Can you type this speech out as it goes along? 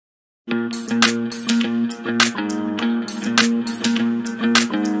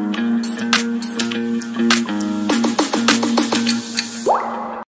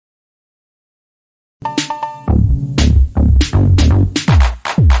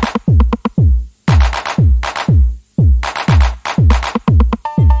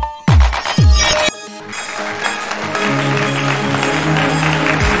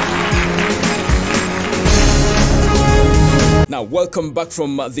Now, welcome back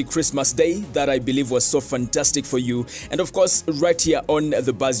from the Christmas day that I believe was so fantastic for you. And of course, right here on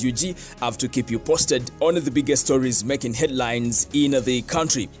the Buzz UG, I have to keep you posted on the biggest stories making headlines in the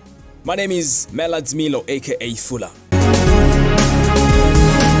country. My name is Melads Milo, aka Fuller.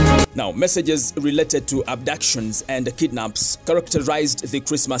 Now, messages related to abductions and kidnaps characterized the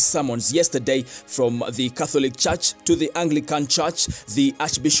Christmas sermons yesterday from the Catholic Church to the Anglican Church. The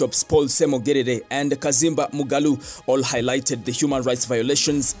Archbishops Paul Semogerere and Kazimba Mugalu all highlighted the human rights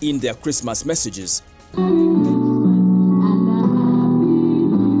violations in their Christmas messages. How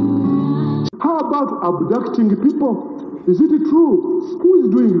about abducting people? Is it true? Who is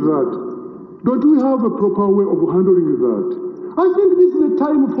doing that? Don't we have a proper way of handling that? I think this is the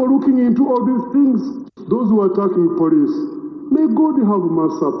time for looking into all these things. Those who are attacking police, may God have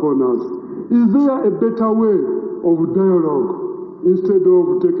mercy upon us. Is there a better way of dialogue instead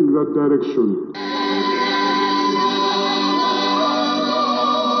of taking that direction?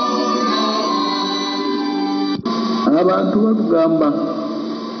 Abantu bakugamba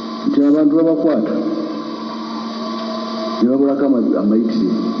nti abantu babakwata ne babulako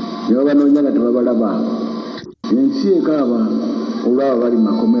amayitire ne babanoonya nga tebabalaba. Ensi ekaaba olwaba bali mu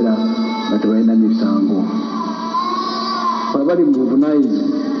makomera nga tebalina misango. Abali mu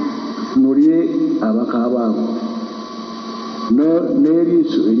buvunaanyizibwa tunuulire abakaaba abo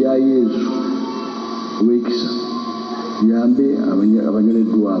n'eriiso erya Yesu ow'ekisa yambe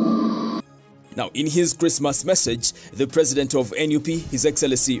abanyoleddwa abo. Now, in his Christmas message, the president of NUP, His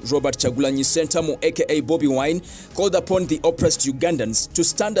Excellency Robert Kyagulanyi Ssentamu, aka Bobi Wine, called upon the oppressed Ugandans to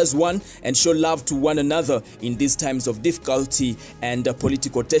stand as one and show love to one another in these times of difficulty and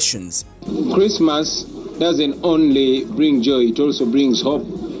political tensions. Christmas doesn't only bring joy, it also brings hope.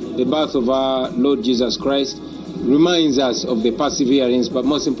 The birth of our Lord Jesus Christ reminds us of the perseverance, but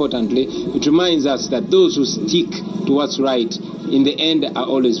most importantly, it reminds us that those who stick to what's right in the end are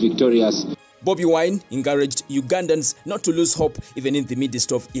always victorious. Bobi Wine encouraged Ugandans not to lose hope even in the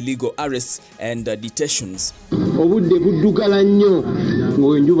midst of illegal arrests and detentions. Obudde buddugala nnyo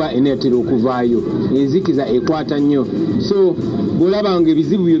ng'enjuba eneetera okuvaayo, enzikiza ekwata nnyo. So bw'olaba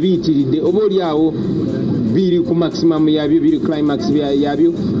ng'ebizibu byo biyitiridde oba oliawo biri ku maximum yabyo, biri climax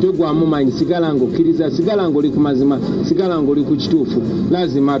yabyo, tegwamu maanyi, sigala ng'okkiriza, sigala ng'oli ku mazima, sigala ng'oli ku kituufu,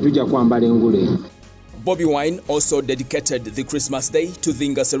 lazima tujja kwambala engule. Bobi Wine also dedicated the Christmas day to the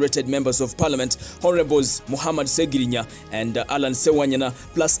incarcerated members of parliament, Honorables Muhammad Segirinya and Alan Sewanyana,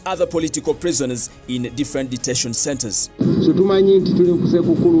 plus other political prisoners in different detention centers. So tumanyi nti tuli ku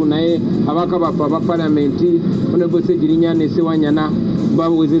sekukulu naye abaka baffe aba palamenti Honorable Segirinya ne Sewanyana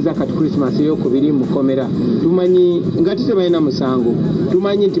bawezeza kati Christmas ey'okubiri mu kkomera. Tumanyi nga tebalina musango.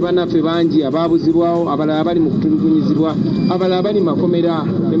 Tumanyi nti bannaffe bangi abaabuzibwawo, abalala bali mu kutulugunyizibwa, abalala bali makomera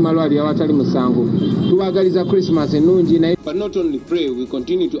ne malwaliro awatali musango. Tubagaliza Christmas ennungi naye. But not only pray, we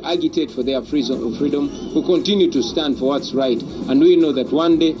continue to agitate for their freedom, we continue to stand for what's right, and we know that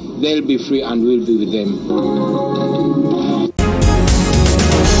one day they'll be free and we'll be with them.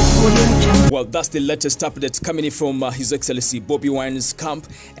 Well, that's the latest update coming in from His Excellency Bobi Wine's camp.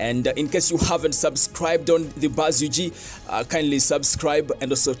 And in case you haven't subscribed on the Buzz UG, kindly subscribe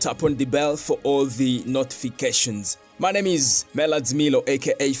and also tap on the bell for all the notifications. My name is Melads Milo,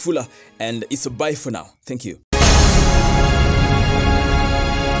 aka Fuller, and it's a bye for now. Thank you.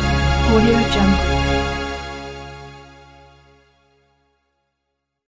 Audio Jungle.